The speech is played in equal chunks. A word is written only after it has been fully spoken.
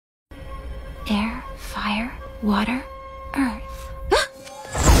fire, water, earth.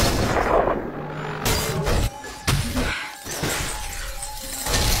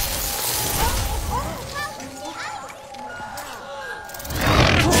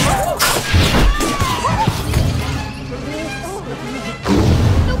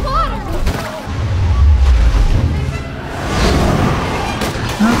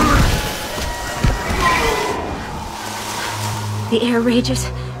 The air rages.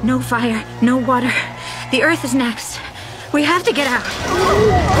 No fire, no water. The earth is next. We have to get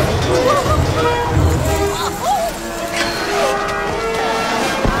out.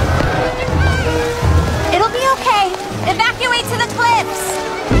 It'll be okay. Evacuate to the cliffs.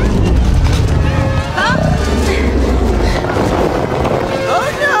 Huh? Oh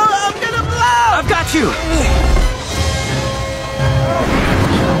no, I'm gonna blow! I've got you!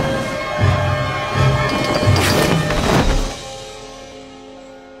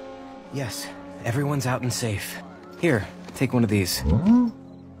 Yes, everyone's out and safe. Here, take one of these.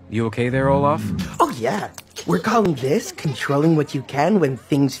 You okay there, Olaf? Oh yeah, we're calling this controlling what you can when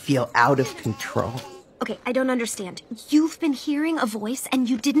things feel out of control. Okay, I don't understand. You've been hearing a voice and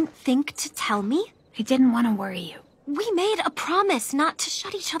you didn't think to tell me? I didn't want to worry you. We made a promise not to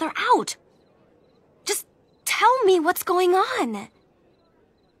shut each other out. Just tell me what's going on.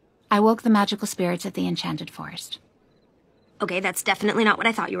 I woke the magical spirits at the enchanted forest. Okay, that's definitely not what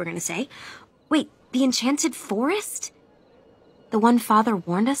I thought you were going to say. Wait, the enchanted forest? The one Father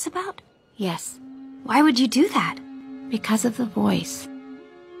warned us about? Yes, Why would you do that? because of the voice.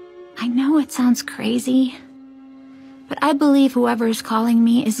 I know it sounds crazy, but I believe whoever is calling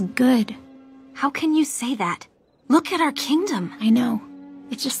me is good. How can you say that? Look at our kingdom. I know.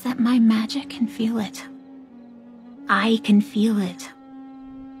 It's just that my magic can feel it. I can feel it.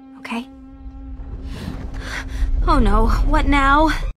 Okay? Oh no, what now?